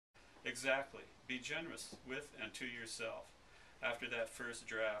Exactly. Be generous with and to yourself. After that first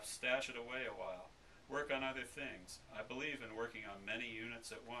draft, stash it away a while. Work on other things. I believe in working on many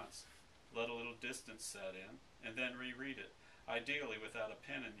units at once. Let a little distance set in, and then reread it, ideally without a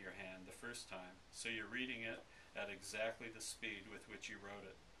pen in your hand the first time, so you're reading it at exactly the speed with which you wrote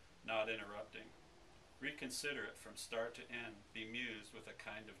it, not interrupting. Reconsider it from start to end, bemused with a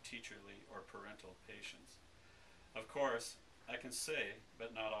kind of teacherly or parental patience. Of course, I can say,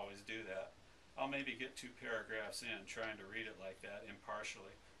 but not always do that. I'll maybe get 2 paragraphs in trying to read it like that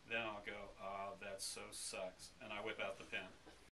impartially. Then I'll go, ah, that so sucks, and I whip out the pen.